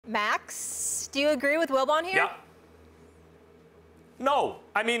Max, do you agree with Wilbon here? Yeah. No.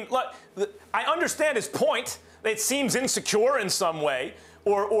 I mean, look, I understand his point. It seems insecure in some way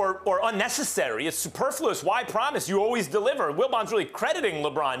or unnecessary. It's superfluous. Why promise? You always deliver. Wilbon's really crediting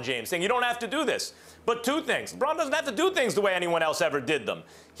LeBron James, saying you don't have to do this. But two things. LeBron doesn't have to do things the way anyone else ever did them.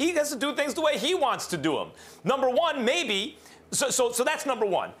 He has to do things the way he wants to do them. Number one, maybe. So that's number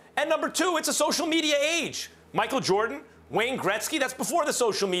one. And number two, it's a social media age. Michael Jordan, Wayne Gretzky, that's before the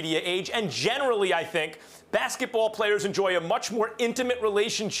social media age. And generally, I think, basketball players enjoy a much more intimate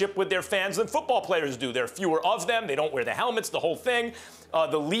relationship with their fans than football players do. There are fewer of them. They don't wear the helmets, the whole thing.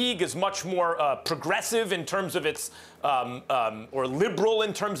 The league is much more progressive in terms of its, or liberal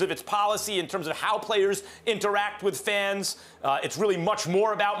in terms of its policy, in terms of how players interact with fans. It's really much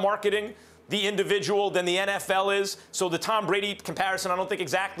more about marketing the individual than the NFL is. So the Tom Brady comparison, I don't think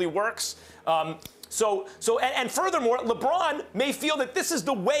exactly works. And furthermore, LeBron may feel that this is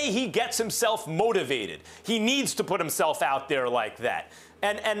the way he gets himself motivated. He needs to put himself out there like that.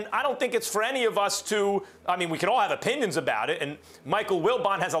 And I don't think it's for any of us to, I mean, we can all have opinions about it, and Michael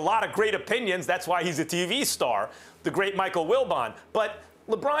Wilbon has a lot of great opinions. That's why he's a TV star, the great Michael Wilbon. But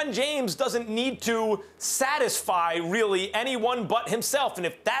LeBron James doesn't need to satisfy really anyone but himself. And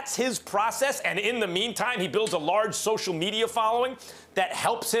if that's his process, and in the meantime he builds a large social media following that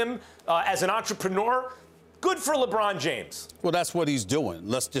helps him as an entrepreneur, good for LeBron James. Well, that's what he's doing.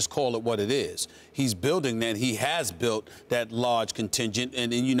 Let's just call it what it is. He's building that. He has built that large contingent,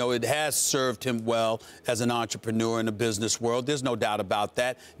 and you know, it has served him well as an entrepreneur in the business world. There's no doubt about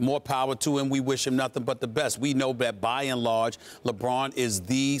that. More power to him. We wish him nothing but the best. We know that by and large, LeBron is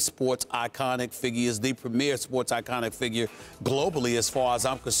the sports iconic figure, is the premier sports iconic figure globally as far as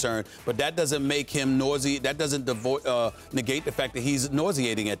I'm concerned. But that doesn't make him nauseating. That doesn't negate the fact that he's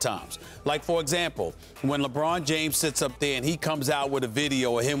nauseating at times. Like, for example, when LeBron James sits up there and he comes out with a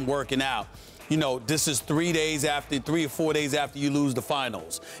video of him working out, you know, this is 3 or 4 days after you lose the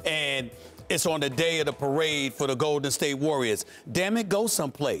finals. And it's on the day of the parade for the Golden State Warriors. Damn it, go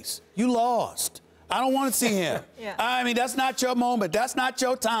someplace. You lost. I don't want to see him. Yeah. I mean, that's not your moment. That's not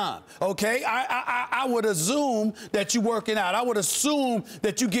your time, okay? I would assume that you're working out. I would assume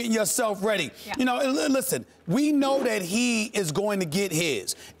that you're getting yourself ready. Yeah. You know, listen, we know that he is going to get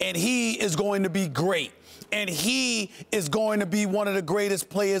his, and he is going to be great. And he is going to be one of the greatest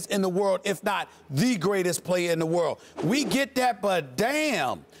players in the world, if not the greatest player in the world. We get that, but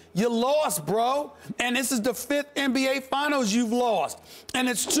damn, you lost, bro. And this is the 5th NBA Finals you've lost. And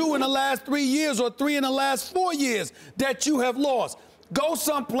it's 2 in the last 3 years or 3 in the last 4 years that you have lost. Go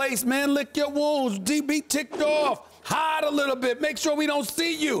someplace, man. Lick your wounds. Be ticked off. Hide a little bit. Make sure we don't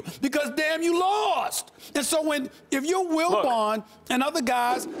see you because, damn, you lost. And so if you're Wilbon and other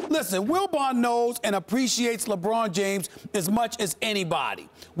guys, listen, Wilbon knows and appreciates LeBron James as much as anybody.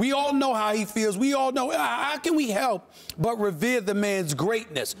 We all know how he feels. We all know. How can we help but revere the man's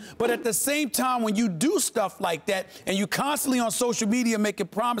greatness? But at the same time, when you do stuff like that and you constantly on social media making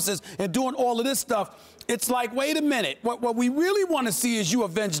promises and doing all of this stuff, it's like, wait a minute. What we really want to see is you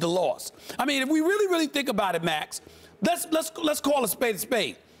avenge the loss. I mean, if we really think about it, Max, let's call a spade a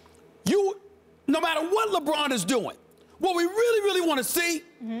spade. You, no matter what LeBron is doing, what we really want to see,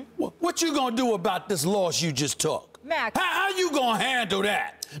 what you gonna do about this loss you just took? Max, how you gonna handle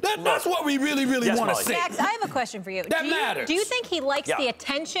that? That's what we really want to see. Max, I have a question for you. That matters. Do you think he likes the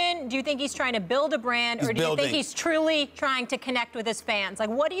attention? Do you think he's trying to build a brand? Or do you think he's truly trying to connect with his fans? Like,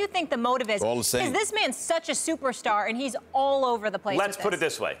 what do you think the motive is? All the same. Because this man's such a superstar, and he's all over the place. Let's put it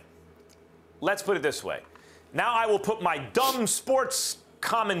this way. Let's put it this way. Now I will put my dumb sports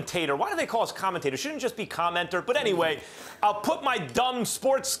commentator. Why do they call us commentator? Shouldn't just be commenter. But anyway, I'll put my dumb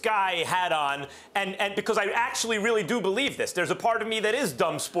sports guy hat on, and because I actually really do believe this. There's a part of me that is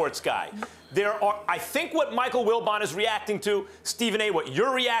dumb sports guy. I think what Michael Wilbon is reacting to, Stephen A., what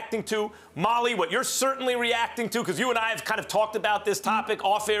you're reacting to, Molly, what you're certainly reacting to, because you and I have kind of talked about this topic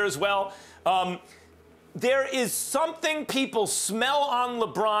off air as well. There is something people smell on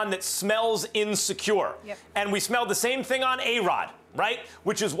LeBron that smells insecure. Yep. And we smell the same thing on A-Rod, right?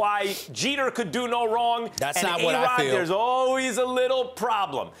 Which is why Jeter could do no wrong. That's and not what I feel. There's always a little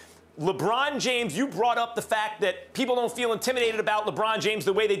problem. LeBron James, you brought up the fact that people don't feel intimidated about LeBron James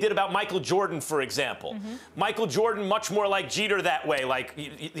the way they did about Michael Jordan, for example. Michael Jordan, much more like Jeter that way. Like,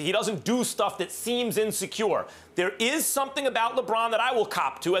 he doesn't do stuff that seems insecure. There is something about LeBron that I will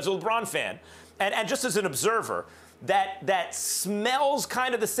cop to as a LeBron fan. And just as an observer, that smells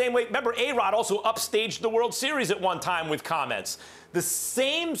kind of the same way. Remember, A-Rod also upstaged the World Series at one time with comments. The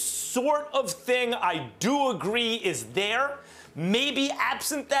same sort of thing, I do agree, is there. Maybe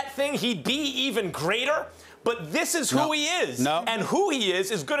absent that thing, he'd be even greater. but this is who he is. And who he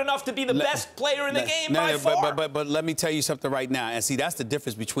is good enough to be the best player in the game by far. But let me tell you something right now. And see, that's the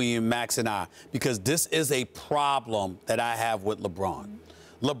difference between Max and I, because this is a problem that I have with LeBron.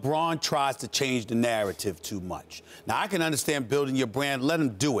 LeBron tries to change the narrative too much. Now, I can understand building your brand. Let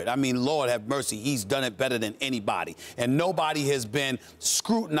him do it. I mean, Lord have mercy, he's done it better than anybody. And nobody has been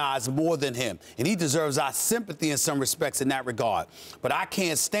scrutinized more than him. And he deserves our sympathy in some respects in that regard. But I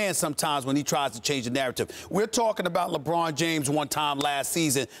can't stand sometimes when he tries to change the narrative. We're talking about LeBron James one time last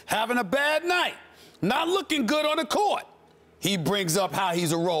season having a bad night, not looking good on the court. He brings up how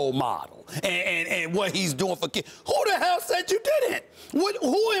he's a role model and what he's doing for kids. Who the hell said you didn't?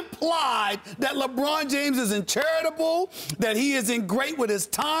 Who implied that LeBron James isn't charitable, that he isn't great with his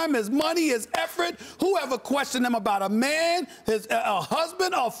time, his money, his effort? Whoever questioned him about a man, a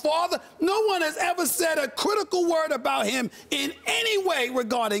husband, a father? No one has ever said a critical word about him in any way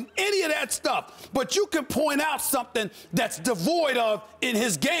regarding any of that stuff. But you can point out something that's devoid of in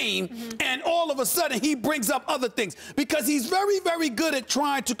his game, and all of a sudden he brings up other things because he's very, very good at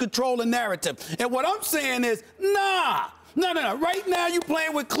trying to control the narrative. And what I'm saying is, nah. No. Right now, you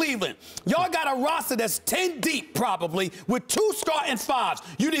playing with Cleveland. Y'all got a roster that's 10 deep, probably, with 2 starting 5s.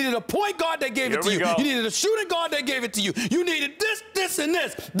 You needed a point guard, they gave it to you. You needed a shooting guard, they gave it to you. You needed this, and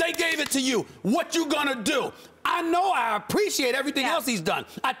this. They gave it to you. What you gonna do? I know I appreciate everything else he's done.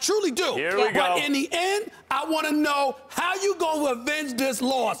 I truly do. But in the end, I want to know how you going to avenge this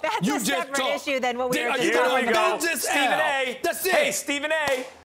loss. That's you a just separate issue than what we were just talking about. Here we go. Stephen A. That's it. Hey, Stephen A.